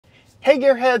Hey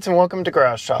Gearheads, and welcome to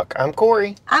Garage Talk. I'm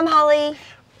Corey. I'm Holly.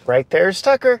 Right there's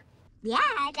Tucker. Yeah,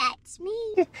 that's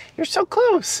me. You're so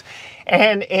close.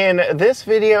 And in this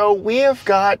video, we have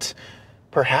got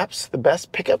perhaps the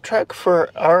best pickup truck for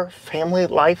our family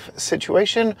life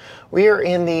situation. We are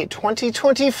in the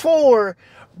 2024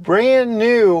 brand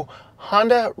new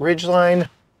Honda Ridgeline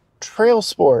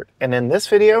Trailsport. And in this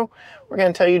video, we're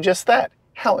going to tell you just that,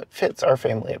 how it fits our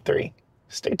family of three.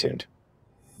 Stay tuned.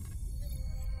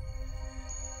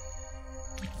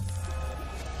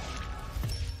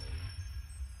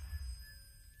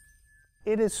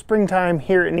 It is springtime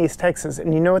here in East Texas,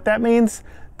 and you know what that means?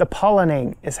 The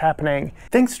pollinating is happening.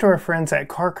 Thanks to our friends at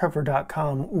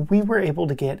carcover.com, we were able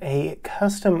to get a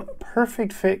custom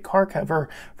perfect fit car cover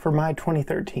for my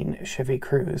 2013 Chevy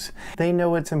Cruze. They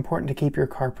know it's important to keep your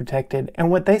car protected,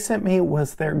 and what they sent me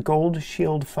was their Gold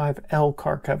Shield 5L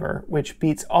car cover, which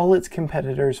beats all its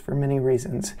competitors for many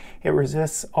reasons. It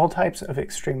resists all types of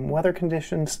extreme weather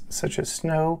conditions, such as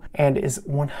snow, and is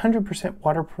 100%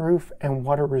 waterproof and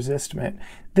water resistant.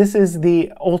 This is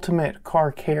the ultimate car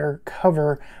care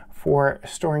cover for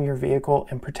storing your vehicle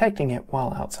and protecting it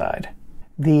while outside.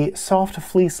 The soft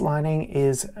fleece lining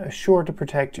is sure to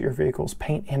protect your vehicle's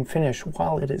paint and finish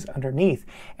while it is underneath.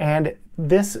 And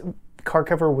this car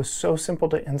cover was so simple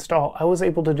to install, I was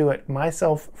able to do it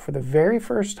myself for the very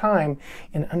first time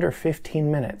in under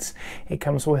 15 minutes. It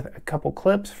comes with a couple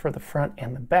clips for the front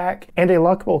and the back, and a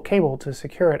lockable cable to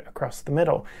secure it across the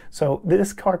middle. So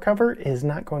this car cover is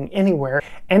not going anywhere,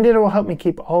 and it will help me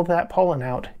keep all that pollen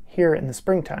out here in the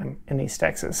springtime in East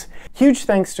Texas. Huge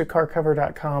thanks to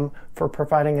carcover.com for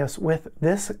providing us with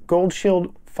this Gold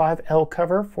Shield 5L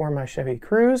cover for my Chevy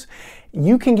Cruze.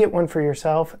 You can get one for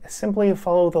yourself. Simply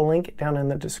follow the link down in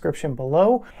the description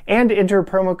below and enter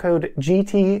promo code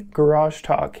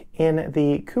GTGarageTalk in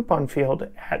the coupon field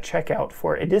at checkout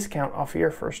for a discount off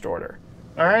your first order.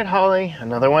 All right, Holly,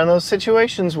 another one of those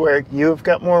situations where you've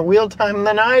got more wheel time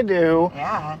than I do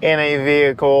in a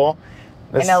vehicle.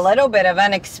 And a little bit of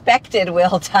unexpected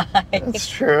wheel time. That's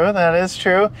true. That is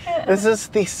true. This is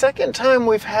the second time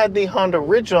we've had the Honda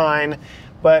Ridgeline,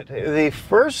 but the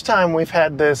first time we've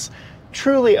had this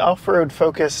truly off-road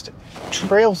focused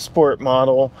TrailSport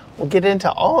model. We'll get into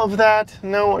all of that.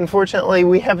 No, unfortunately,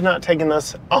 we have not taken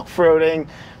this off-roading,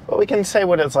 but we can say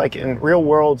what it's like in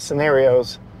real-world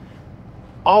scenarios.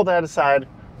 All that aside,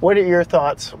 what are your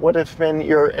thoughts? What have been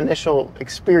your initial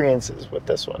experiences with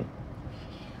this one?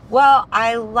 Well,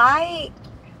 I like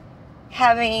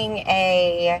having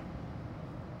a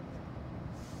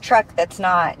truck that's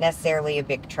not necessarily a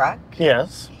big truck.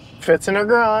 Yes, fits in our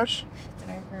garage.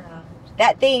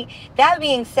 That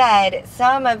being said,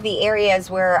 some of the areas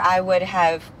where I would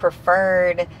have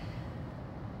preferred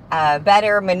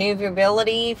better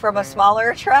maneuverability from a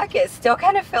smaller truck, it still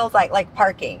kind of feels like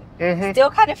parking.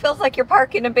 Still kind of feels like you're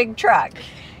parking a big truck.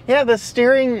 Yeah, the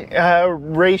steering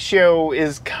ratio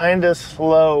is kind of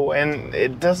slow, and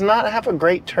it does not have a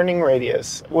great turning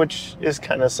radius, which is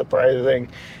kind of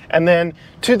surprising. And then,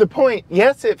 to the point,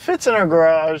 yes, it fits in our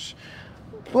garage,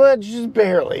 but just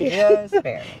barely. Just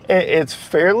barely. It's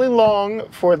fairly long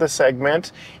for the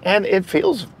segment, and it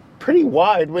feels pretty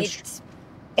wide, which...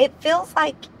 It feels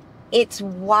like it's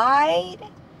wide,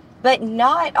 but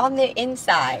not on the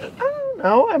inside.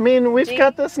 No, I mean, we've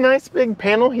got this nice big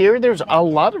panel here. There's a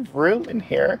lot of room in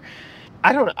here.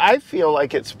 I feel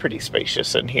like it's pretty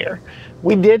spacious in here.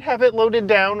 We did have it loaded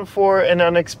down for an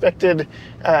unexpected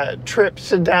trip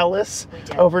to Dallas,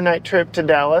 overnight trip to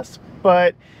Dallas,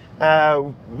 but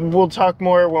we'll talk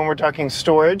more when we're talking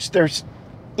storage. There's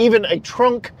even a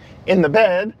trunk in the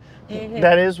bed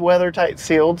that is weather-tight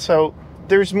sealed, so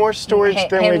there's more storage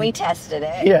than and we tested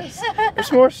it. Yes,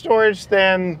 there's more storage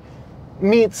than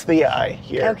meets the eye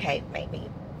here. Okay, maybe.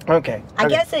 Okay. I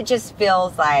guess it just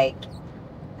feels like,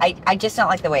 I just don't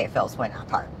like the way it feels when I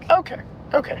park. Okay.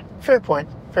 Fair point.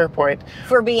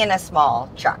 For being a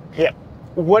small truck. Yeah.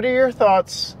 What are your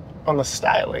thoughts on the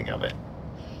styling of it?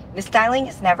 The styling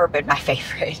has never been my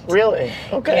favorite. Really?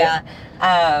 Okay.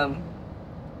 Yeah.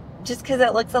 Just because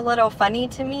it looks a little funny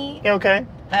to me. Okay.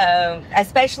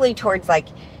 Especially towards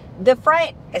the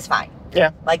front is fine.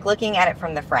 Yeah. Like looking at it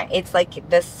from the front. It's like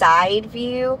the side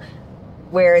view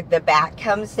where the back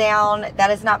comes down. That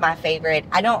is not my favorite.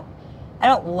 I don't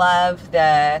love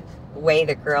the way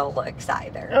the grill looks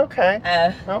either. Okay.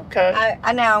 Okay.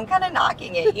 I know, I'm kind of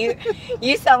knocking it.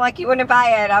 You sound like you want to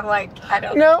buy it. I'm like, I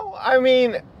don't know. No, I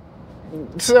mean,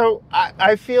 so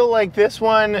I feel like this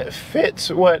one fits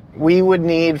what we would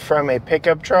need from a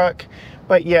pickup truck.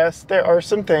 But yes, there are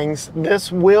some things.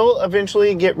 This will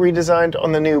eventually get redesigned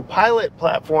on the new Pilot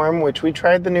platform, which we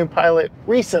tried the new Pilot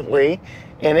recently,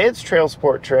 in its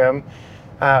TrailSport trim,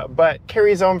 but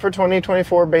carries on for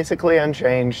 2024 basically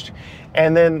unchanged.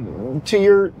 And then to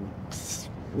your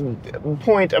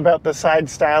point about the side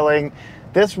styling,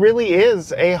 this really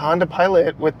is a Honda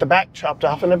Pilot with the back chopped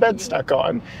off and a bed stuck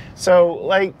on. So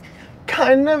like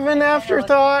kind of an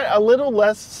afterthought, a little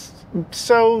less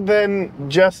so than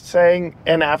just saying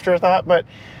an afterthought, but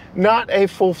not a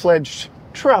full-fledged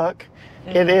truck.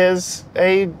 It is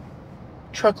a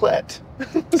trucklet.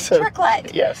 So,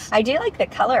 trucklet. Yes. I do like the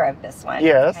color of this one.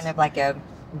 Yes. Kind of like a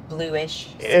bluish.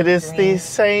 It is green. the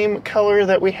same color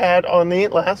that we had on the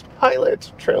last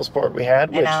Pilot TrailSport we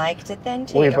had. And I liked it then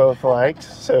too. We both liked,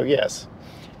 so yes.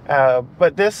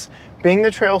 But this, being the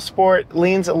TrailSport,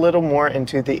 leans a little more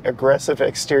into the aggressive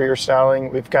exterior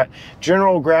styling. We've got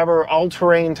General Grabber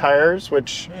all-terrain tires,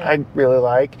 which I really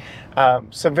like.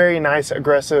 Some very nice,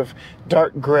 aggressive,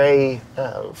 dark gray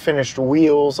finished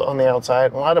wheels on the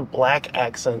outside. A lot of black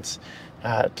accents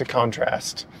to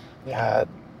contrast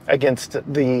against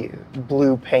the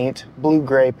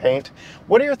blue-gray paint.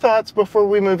 What are your thoughts before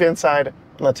we move inside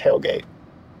on the tailgate?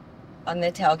 On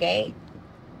the tailgate,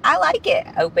 I like it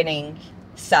opening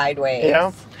sideways.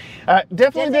 Yeah.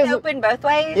 Definitely Does it open both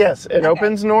ways? Yes, it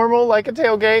opens normal like a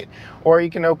tailgate, or you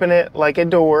can open it like a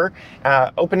door.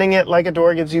 Opening it like a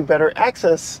door gives you better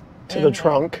access to the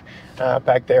trunk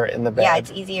back there in the bed. Yeah,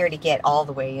 it's easier to get all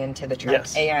the way into the trunk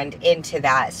Yes. and into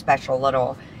that special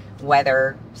little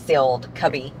weather sealed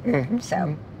cubby.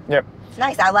 So Yep. it's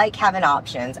nice. I like having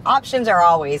options. Options are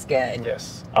always good.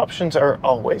 Yes, options are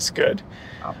always good.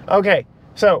 Oh. Okay,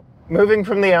 so moving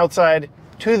from the outside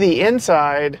to the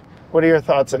inside, what are your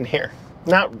thoughts in here?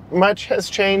 Not much has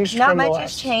changed. Not from the much last.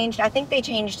 has changed. I think they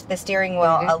changed the steering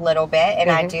wheel a little bit,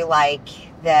 and I do like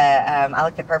the I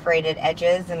like the perforated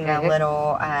edges and the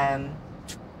little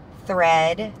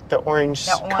thread. The orange,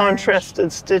 The orange.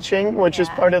 contrasted stitching, which is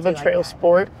Yeah, part of I the do like that.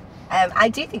 TrailSport. I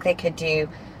do think they could do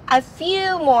a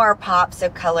few more pops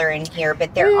of color in here,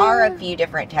 but there are a few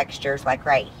different textures, like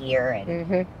right here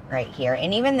and right here.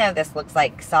 And even though this looks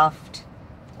like soft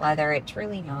leather, it's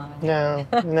really not. No,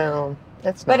 no,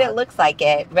 it's not. But it looks like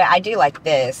it. But I do like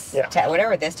this. Yeah.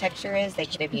 Whatever this texture is, they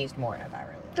could have used more of. I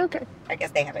really. Okay. I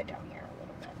guess they have it down here a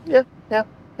little bit. Yeah.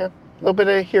 A little bit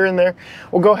of here and there.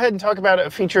 We'll go ahead and talk about a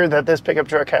feature that this pickup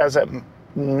truck has that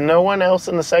no one else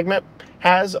in the segment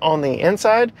has on the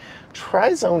inside: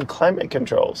 tri-zone climate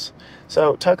controls.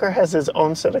 So Tucker has his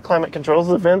own set of climate controls.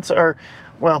 The vents are,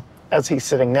 well, as he's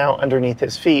sitting now, underneath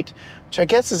his feet, which I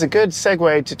guess is a good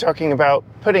segue to talking about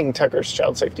putting Tucker's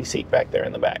child safety seat back there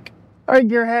in the back. All right,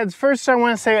 gearheads, first I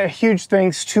want to say a huge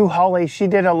thanks to Holly. She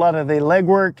did a lot of the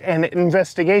legwork and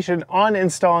investigation on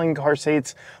installing car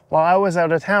seats while I was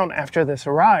out of town after this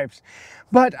arrived.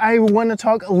 But I want to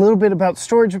talk a little bit about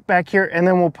storage back here, and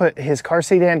then we'll put his car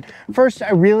seat in. First,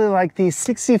 I really like the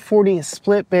 60-40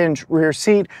 split bench rear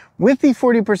seat, with the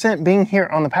 40% being here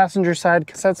on the passenger side,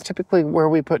 because that's typically where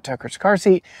we put Tucker's car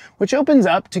seat, which opens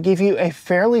up to give you a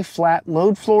fairly flat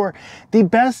load floor. The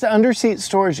best underseat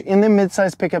storage in the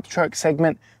midsize pickup truck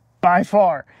segment by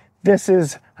far. This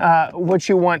is what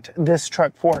you want this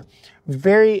truck for.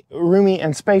 Very roomy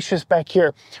and spacious back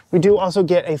here. We do also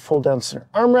get a full down center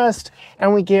armrest,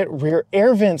 and we get rear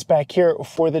air vents back here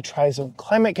for the tri-zone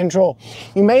climate control.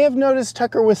 You may have noticed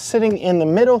Tucker was sitting in the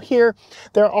middle here.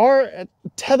 There are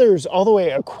tethers all the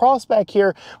way across back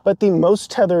here, but the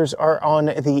most tethers are on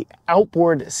the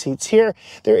outboard seats here.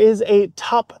 There is a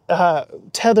top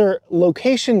tether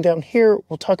location down here.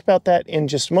 We'll talk about that in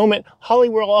just a moment. Holly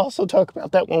will also talk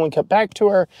about that when we get back to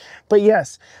her. But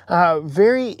yes,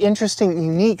 very interesting,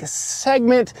 unique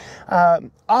segment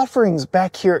offerings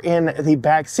back here in the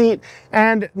back seat,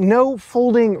 and no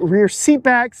folding rear seat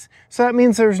backs. So that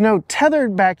means there's no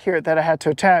tethered back here that I had to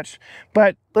attach.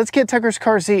 But let's get Tucker's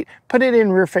car seat, put it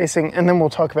in rear facing, and then we'll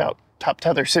talk about top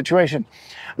tether situation.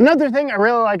 Another thing I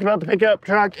really like about the pickup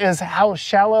truck is how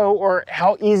shallow or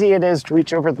how easy it is to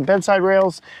reach over the bedside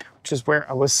rails, which is where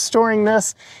I was storing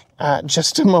this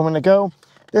just a moment ago.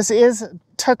 This is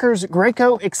Tucker's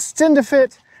Graco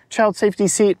Extend-A-Fit child safety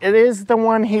seat. It is the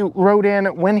one he rode in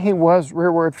when he was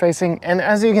rearward facing, and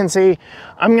as you can see,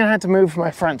 I'm gonna have to move my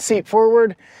front seat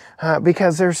forward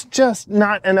because there's just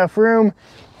not enough room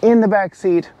in the back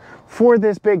seat for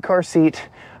this big car seat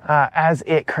as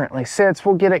it currently sits.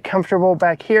 We'll get it comfortable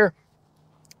back here,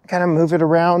 kind of move it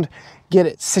around, get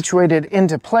it situated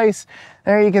into place.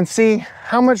 There you can see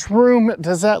how much room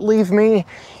does that leave me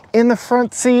in the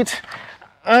front seat.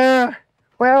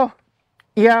 Well,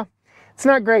 yeah, it's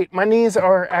not great. My knees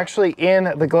are actually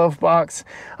in the glove box.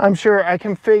 I'm sure I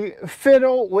can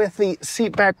fiddle with the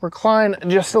seat back recline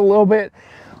just a little bit,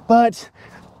 but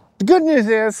the good news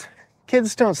is,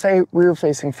 kids don't stay rear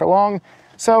facing for long,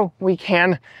 so we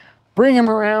can bring him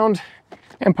around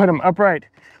and put him upright.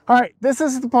 All right, this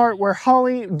is the part where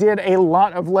Holly did a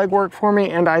lot of legwork for me,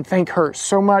 and I thank her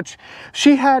so much.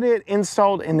 She had it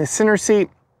installed in the center seat.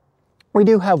 We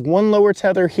do have one lower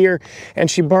tether here,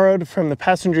 and she borrowed from the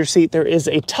passenger seat. There is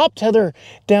a top tether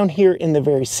down here in the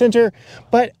very center,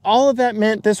 but all of that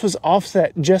meant this was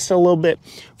offset just a little bit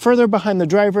further behind the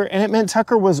driver, and it meant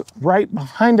Tucker was right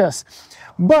behind us.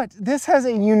 But this has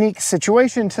a unique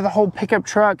situation to the whole pickup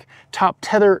truck top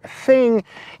tether thing,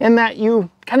 in that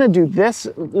you kind of do this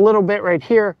little bit right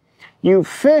here. You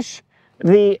fish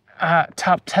the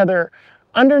top tether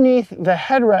underneath the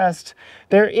headrest.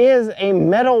 There is a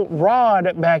metal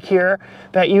rod back here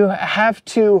that you have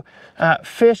to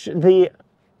fish the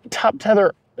top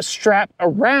tether strap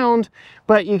around,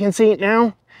 but you can see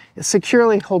now it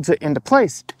securely holds it into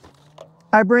place.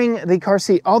 I bring the car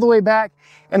seat all the way back,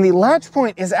 and the latch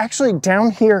point is actually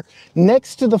down here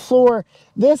next to the floor.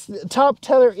 This top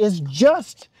tether is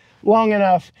just long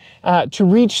enough to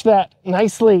reach that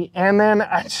nicely, and then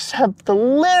I just have the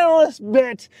littlest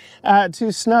bit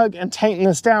to snug and tighten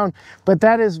this down, but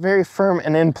that is very firm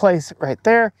and in place right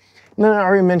there. And then I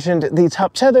already mentioned the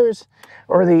top tethers,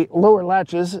 or the lower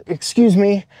latches, excuse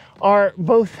me, are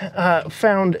both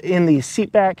found in the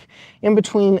seat back, in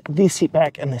between the seat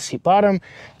back and the seat bottom.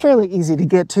 Fairly easy to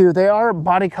get to. They are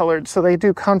body colored, so they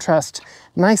do contrast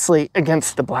nicely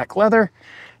against the black leather.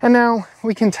 And now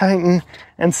we can tighten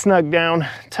and snug down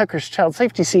Tucker's child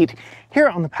safety seat here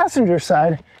on the passenger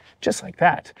side, just like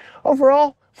that.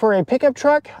 Overall, for a pickup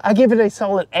truck, I give it a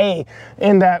solid A,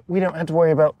 in that we don't have to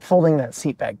worry about folding that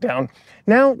seat back down.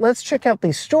 Now let's check out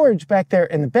the storage back there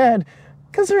in the bed,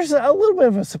 because there's a little bit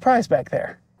of a surprise back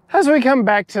there. As we come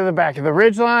back to the back of the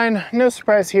Ridgeline, no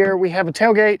surprise here, we have a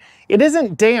tailgate. It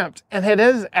isn't damped, and it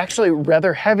is actually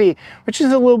rather heavy, which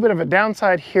is a little bit of a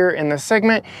downside here in this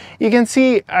segment. You can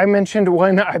see I mentioned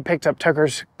when I picked up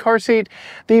Tucker's car seat,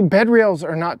 the bed rails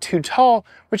are not too tall,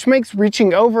 which makes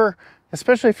reaching over,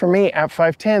 especially for me at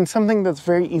 5'10", something that's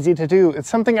very easy to do. It's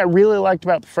something I really liked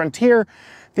about the Frontier,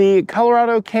 the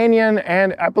Colorado Canyon,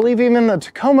 and I believe even the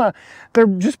Tacoma. They're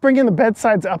just bringing the bed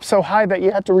sides up so high that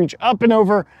you have to reach up and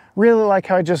over. Really like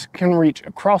how I just can reach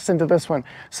across into this one.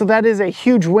 So that is a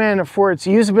huge win for its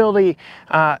usability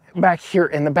back here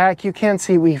in the back. You can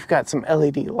see we've got some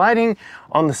LED lighting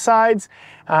on the sides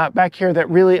back here that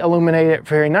really illuminate it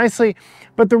very nicely.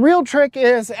 But the real trick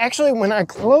is actually when I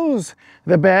close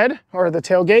the bed or the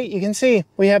tailgate, you can see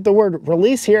we have the word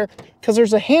release here, because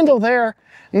there's a handle there,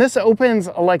 and this opens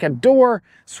like a door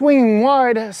swinging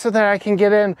wide so that I can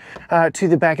get in to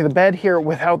the back of the bed here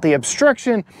without the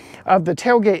obstruction of the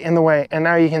tailgate in the way. And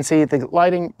now you can see the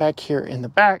lighting back here in the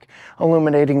back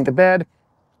illuminating the bed.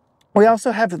 We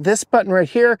also have this button right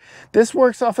here. This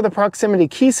works off of the proximity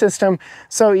key system,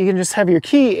 so you can just have your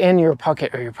key in your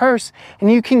pocket or your purse,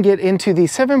 and you can get into the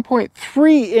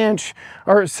 7.3 inch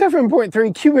or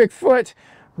 7.3 cubic foot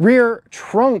rear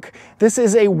trunk. This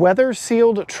is a weather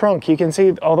sealed trunk. You can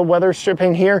see all the weather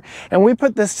stripping here, and we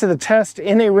put this to the test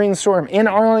in a rainstorm in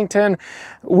Arlington.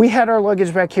 We had our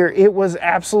luggage back here. It was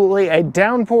absolutely a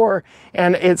downpour,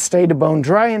 and it stayed bone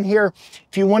dry in here.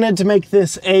 If you wanted to make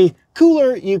this a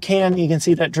cooler, you can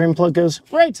see that drain plug goes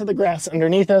right to the grass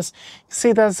underneath us. You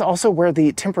see that's also where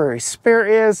the temporary spare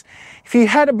is. If you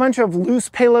had a bunch of loose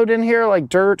payload in here like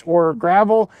dirt or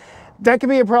gravel, that could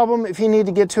be a problem if you need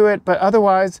to get to it, but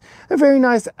otherwise a very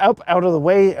nice up out of the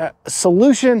way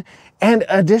solution, and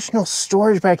additional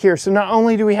storage back here. So not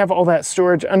only do we have all that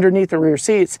storage underneath the rear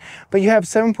seats, but you have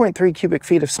 7.3 cubic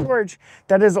feet of storage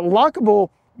that is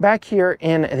lockable back here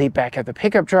in the back of the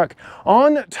pickup truck.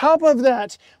 On top of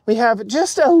that, we have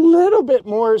just a little bit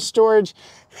more storage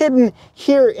hidden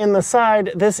here in the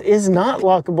side. This is not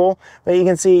lockable, but you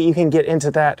can see you can get into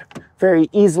that very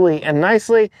easily and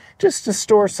nicely, just to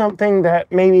store something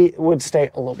that maybe would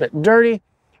stay a little bit dirty.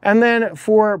 And then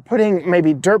for putting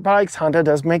maybe dirt bikes, Honda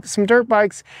does make some dirt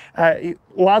bikes,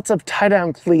 lots of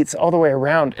tie-down cleats all the way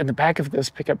around in the back of this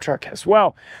pickup truck as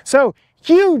well. So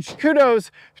huge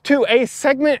kudos to a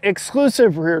segment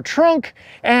exclusive rear trunk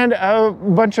and a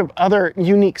bunch of other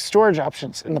unique storage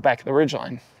options in the back of the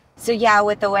Ridgeline. So yeah,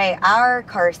 with the way our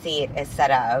car seat is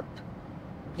set up,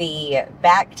 the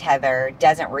back tether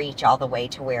doesn't reach all the way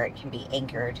to where it can be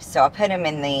anchored. So I put him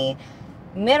in the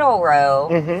middle row.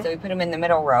 So we put him in the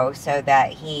middle row so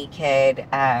that he could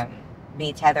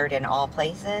be tethered in all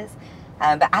places.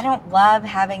 But I don't love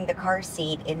having the car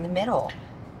seat in the middle.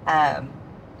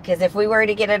 Because if we were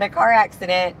to get in a car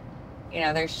accident, you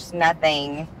know, there's just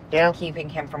nothing keeping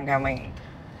him from going.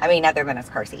 I mean, other than his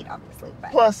car seat, obviously.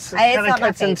 But plus, it kind of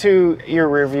cuts into your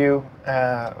rear view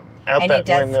out and that it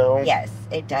does, window. yes,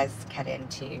 it does cut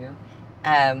into,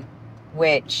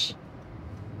 which,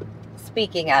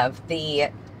 speaking of the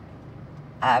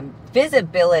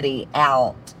visibility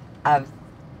out of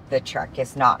the truck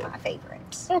is not my favorite.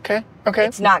 Okay, okay.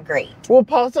 It's not great. We'll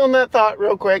pause on that thought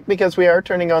real quick because we are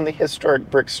turning on the historic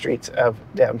brick streets of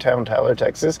downtown Tyler,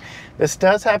 Texas. This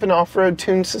does have an off-road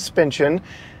tuned suspension,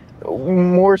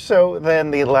 more so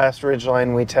than the last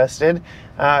Ridgeline we tested.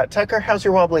 Tucker, how's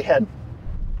your wobbly head?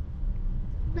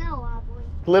 Little wobbly.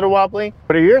 Little wobbly?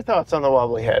 What are your thoughts on the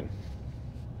wobbly head?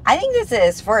 I think this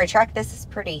is, for a truck, this is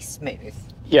pretty smooth.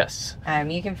 Yes.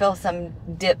 You can feel some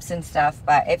dips and stuff,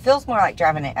 but it feels more like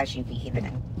driving an SUV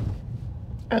even.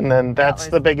 And then that's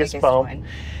the biggest bump. One.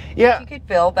 Yeah. You could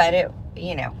feel, but it,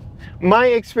 you know. My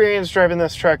experience driving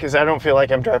this truck is I don't feel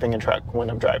like I'm driving a truck when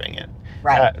I'm driving it.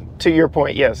 Right. To your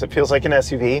point, yes, it feels like an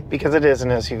SUV because it is an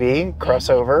SUV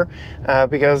crossover,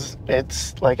 because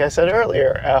it's, like I said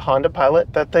earlier, a Honda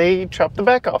Pilot that they chopped the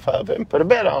back off of and put a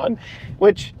bed on,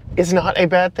 which is not a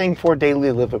bad thing for daily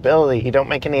livability. You don't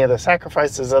make any of the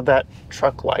sacrifices of that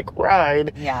truck-like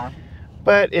ride. Yeah.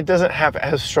 But it doesn't have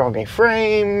as strong a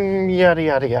frame, yada,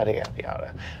 yada, yada, yada,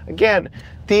 yada. Again,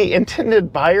 the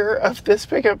intended buyer of this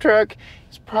pickup truck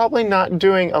is probably not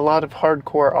doing a lot of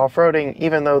hardcore off-roading,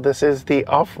 even though this is the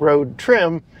off-road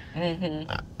trim.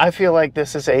 I feel like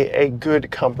this is a good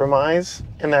compromise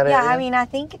in that area. Yeah, I mean, I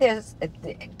think there's,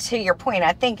 to your point,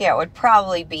 I think it would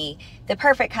probably be the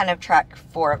perfect kind of truck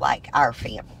for, like, our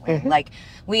family. Like,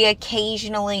 we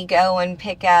occasionally go and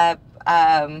pick up,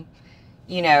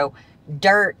 you know,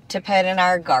 dirt to put in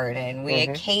our garden. We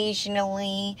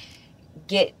occasionally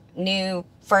get new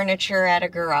furniture at a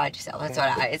garage sale. That's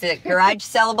what is it garage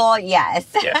sellable? Yes.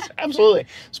 Yes, absolutely.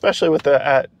 Especially with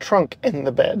the trunk in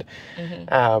the bed.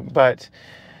 But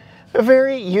a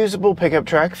very usable pickup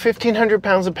truck, 1,500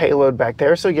 pounds of payload back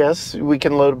there. So yes, we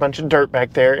can load a bunch of dirt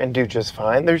back there and do just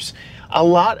fine. There's a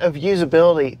lot of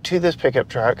usability to this pickup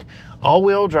truck.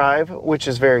 All-wheel drive, which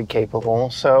is very capable.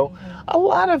 So a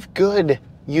lot of good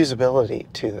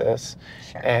usability to this,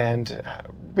 and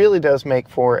really does make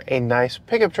for a nice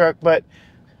pickup truck. But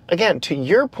again, to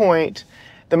your point,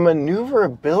 the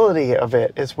maneuverability of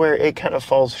it is where it kind of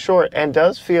falls short and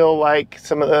does feel like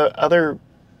some of the other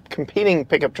competing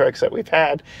pickup trucks that we've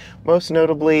had, most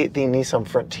notably the Nissan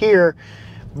Frontier.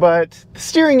 But the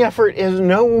steering effort is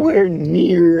nowhere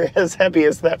near as heavy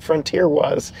as that Frontier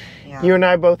was. Yeah. You and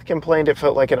I both complained it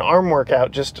felt like an arm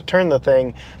workout just to turn the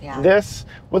thing. This,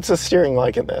 what's the steering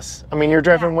like in this? I mean, you're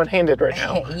driving one-handed right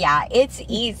now. Yeah, it's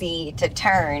easy to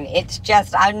turn. It's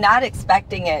just, I'm not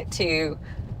expecting it to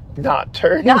not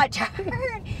turn.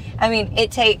 I mean,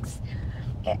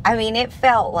 it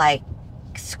felt like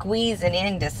squeezing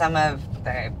into some of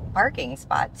the parking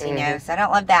spots, you know, so I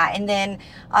don't love that. And then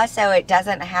also it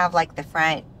doesn't have like the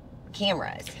front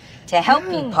cameras to help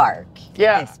you park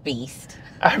this beast.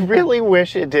 I really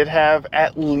wish it did have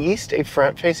at least a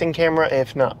front-facing camera,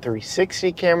 if not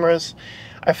 360 cameras.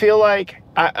 I feel like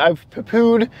I've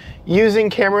poo-pooed using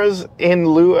cameras in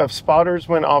lieu of spotters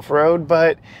when off-road,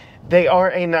 but they are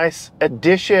a nice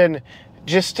addition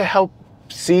just to help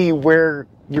see where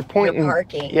you're pointing. You're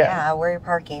parking, where you're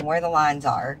parking, where the lines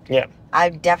are. Yeah.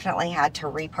 I've definitely had to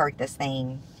repark this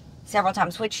thing several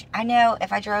times, which I know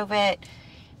if I drove it,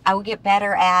 I would get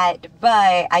better at,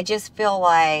 but I just feel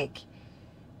like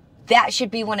that should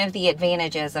be one of the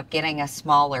advantages of getting a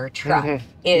smaller truck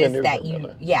is that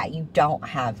you don't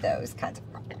have those kinds of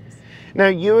problems. Now,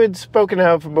 you had spoken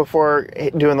of before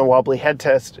doing the wobbly head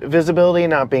test, visibility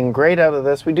not being great out of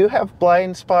this. We do have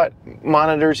blind spot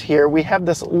monitors here. We have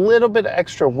this little bit of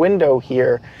extra window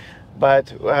here,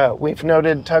 but we've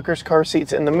noted Tucker's car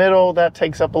seat's in the middle. That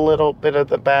takes up a little bit of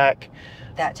the back.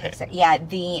 That takes it. Yeah,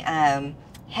 the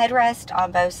headrest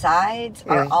on both sides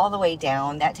are all the way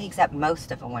down. That takes up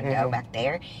most of a window back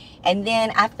there. And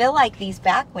then I feel like these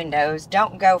back windows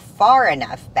don't go far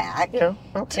enough back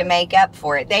to make up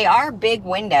for it. They are big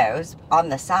windows on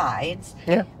the sides,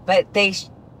 but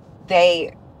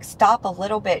they stop a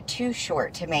little bit too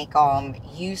short to make them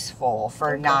useful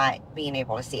for not being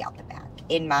able to see out the back,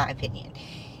 in my opinion.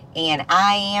 And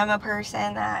I am a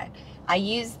person that I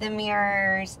use the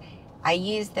mirrors, I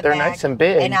use the They're back, nice and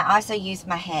big. and I also use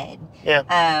my head.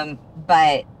 Yeah.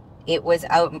 But it was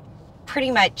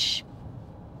pretty much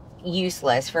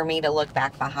useless for me to look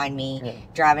back behind me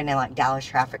driving in like Dallas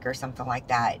traffic or something like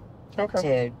that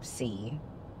to see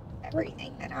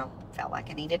everything that I felt like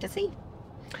I needed to see.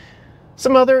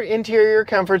 Some other interior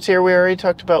comforts here. We already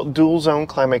talked about dual zone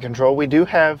climate control. We do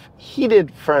have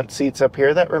heated front seats up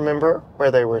here that remember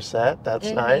where they were set. That's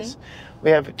nice. We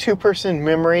have two-person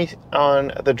memory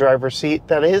on the driver's seat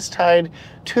that is tied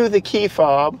to the key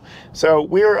fob. So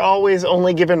we're always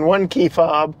only given one key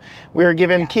fob. We're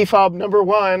given key fob number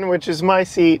 1, which is my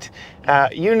seat.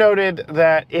 You noted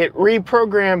that it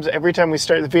reprograms every time we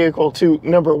start the vehicle to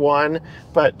number 1,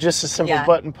 but just a simple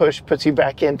button push puts you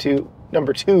back into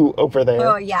number 2 over there.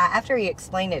 Well, yeah, after you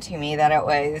explained it to me that it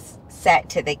was set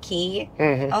to the key,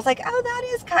 I was like, oh, that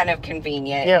is kind of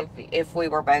convenient. Yep. If we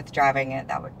were both driving it,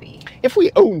 that would be. If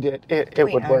we owned it,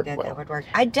 it would work well. It would work.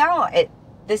 I don't.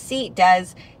 The seat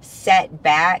does set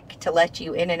back to let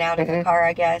you in and out of the car,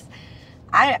 I guess.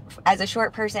 As a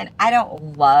short person, I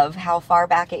don't love how far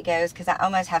back it goes because I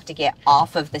almost have to get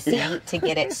off of the seat to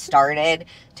get it started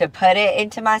to put it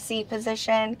into my seat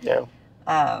position. Yeah.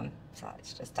 So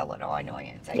it's just a little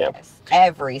annoyance, I guess,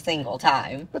 every single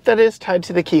time. But that is tied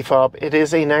to the key fob. It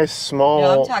is a nice small.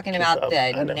 No, I'm talking about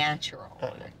the natural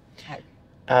one.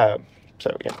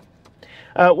 So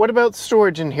yeah. What about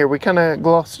storage in here? We kind of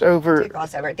glossed over.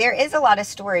 There is a lot of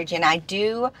storage, and I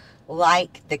do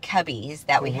like the cubbies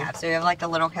that we have. So we have like a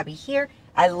little cubby here.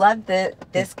 I love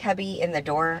this cubby in the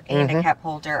door and a cup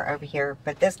holder over here,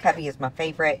 but this cubby is my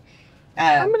favorite.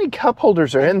 How many cup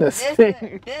holders are in this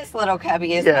thing? This little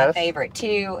cubby is my favorite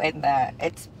too, and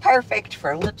it's perfect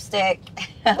for lipstick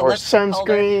or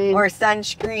sunscreen or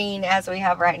sunscreen as we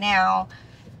have right now.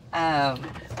 I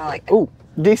like that. Ooh,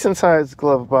 decent sized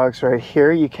glove box right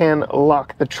here. You can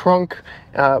lock the trunk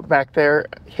back there,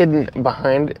 hidden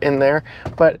behind in there,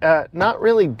 but not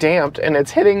really damped, and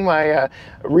it's hitting my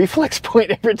reflex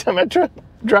point every time I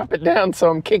drop it down, so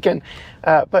I'm kicking.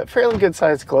 But fairly good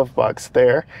sized glove box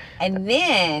there. And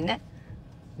then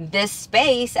the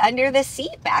space under the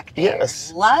seat back there.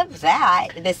 Yes. Love that.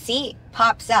 The seat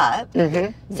pops up,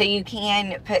 so you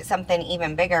can put something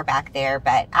even bigger back there,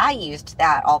 but I used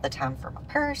that all the time for my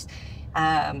purse,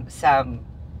 some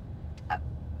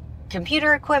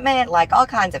computer equipment, like all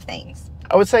kinds of things.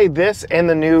 I would say this and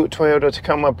the new Toyota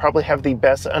Tacoma probably have the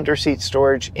best underseat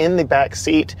storage in the back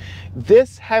seat.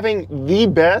 This having the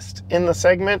best in the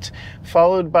segment,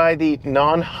 followed by the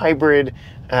non-hybrid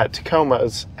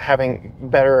Tacomas having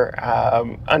better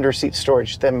underseat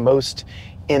storage than most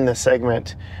in the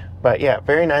segment. But yeah,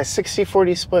 very nice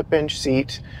 60-40 split bench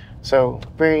seat. So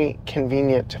very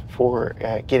convenient for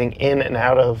getting in and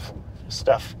out of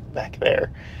stuff back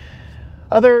there.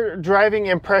 Other driving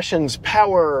impressions,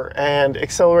 power and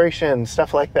acceleration,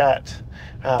 stuff like that.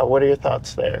 What are your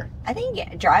thoughts there? I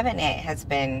think driving it has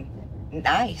been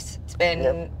nice. It's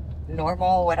been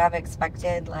normal, what I've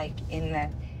expected, like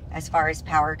as far as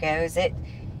power goes. It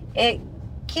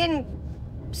can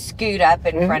scoot up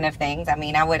in front of things. I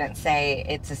mean, I wouldn't say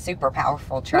it's a super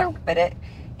powerful truck, but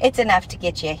it's enough to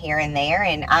get you here and there.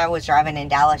 And I was driving in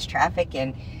Dallas traffic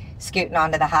and scooting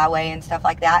onto the highway and stuff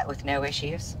like that with no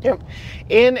issues. Yep.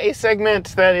 In a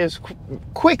segment that is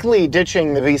quickly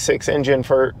ditching the V6 engine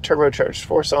for turbocharged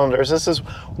 4 cylinders, this is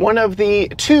one of the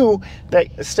 2 that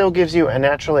still gives you a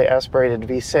naturally aspirated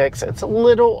V6. It's a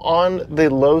little on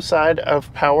the low side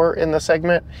of power in the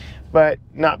segment, but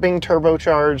not being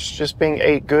turbocharged, just being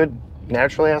a good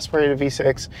naturally aspirated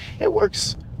V6, it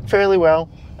works fairly well.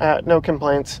 No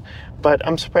complaints. But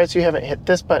I'm surprised you haven't hit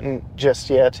this button just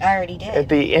yet. I already did.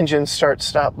 The engine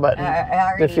start-stop button.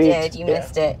 I already did. You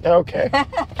missed it. Okay.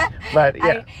 But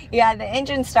yeah. The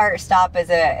engine start-stop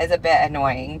is a bit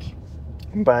annoying.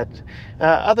 But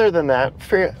other than that,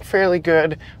 fairly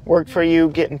good. Worked for you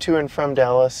getting to and from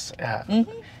Dallas.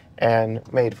 And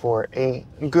made for a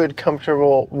good,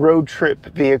 comfortable road trip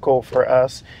vehicle for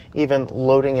us, even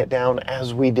loading it down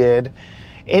as we did.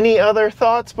 Any other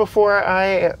thoughts before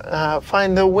I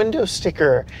find the window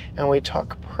sticker and we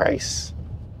talk price?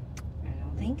 I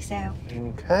don't think so.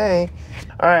 Okay.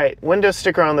 All right, window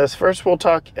sticker on this. First, we'll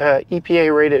talk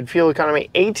EPA rated fuel economy,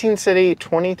 18 city,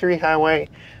 23 highway,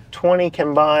 20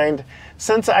 combined.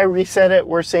 Since I reset it,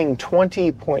 we're seeing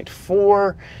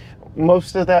 20.4.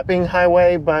 Most of that being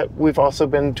highway, but we've also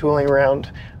been tooling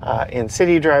around in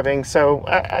city driving, so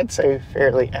I'd say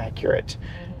fairly accurate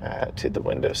to the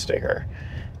window sticker.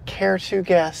 Care to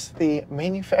guess the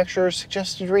manufacturer's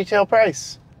suggested retail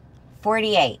price?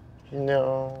 48.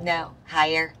 No. No.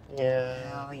 Higher?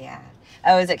 Yeah. Oh, yeah.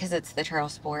 Oh, is it because it's the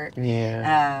TrailSport?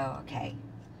 Yeah. Oh, okay.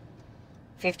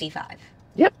 55.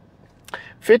 Yep.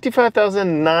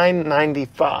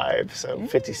 55,995. So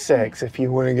 56 if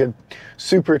you want to get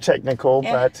super technical,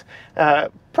 but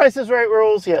Price is Right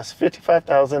rules, yes,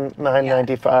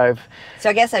 55,995. So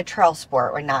I guess a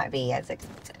TrailSport would not be as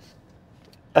expensive.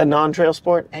 A non-trail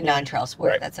sport? A non-trail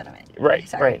sport, Right. that's what I meant. Right,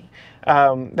 Sorry.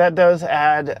 right. That does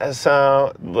add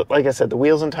some, like I said, the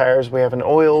wheels and tires. We have an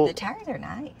oil. The tires are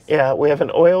nice. Yeah, we have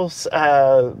an oil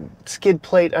skid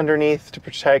plate underneath to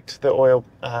protect the oil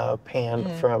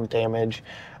pan from damage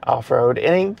off-road.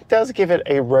 And it does give it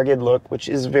a rugged look, which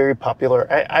is very popular.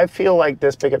 I feel like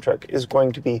this pickup truck is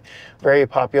going to be very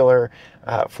popular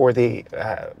for the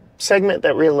segment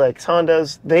that really likes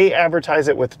Hondas. They advertise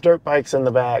it with dirt bikes in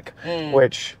the back,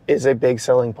 which is a big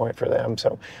selling point for them.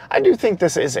 So I do think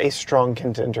this is a strong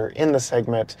contender in the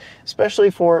segment, especially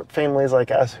for families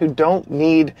like us who don't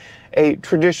need a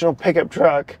traditional pickup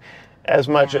truck as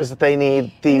much as they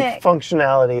need the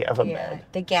functionality of a bed.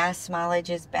 The gas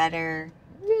mileage is better.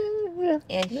 Yeah.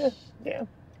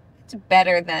 It's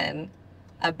better than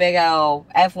a big old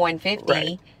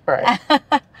F-150. Right.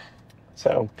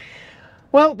 So,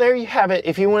 well, there you have it.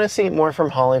 If you want to see more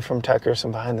from Holly from Tucker,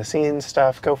 some behind the scenes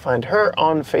stuff, go find her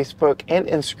on Facebook and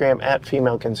Instagram at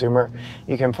Female Consumer.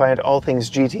 You can find all things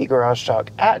GT Garage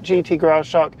Talk at GT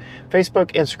Garage Talk,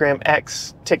 Facebook, Instagram,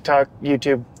 X, TikTok,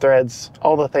 YouTube, Threads,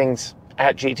 all the things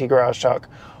at GT Garage Talk.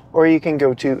 Or you can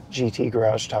go to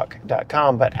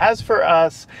gtgaragetalk.com. But as for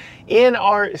us, in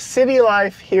our city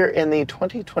life here in the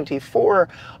 2024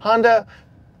 Honda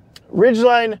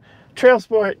Ridgeline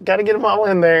Trailsport, got to get them all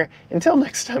in there. Until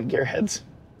next time, gearheads.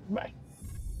 Bye.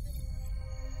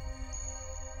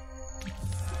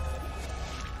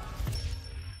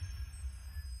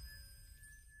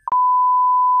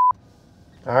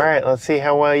 All right, let's see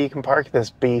how well you can park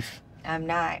this beef. I'm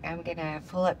not. I'm going to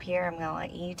pull up here. I'm going to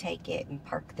let you take it and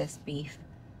park this beef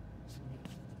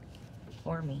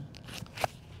for me.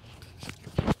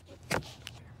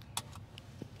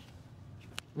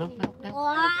 What?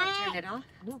 Turn it off.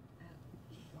 No.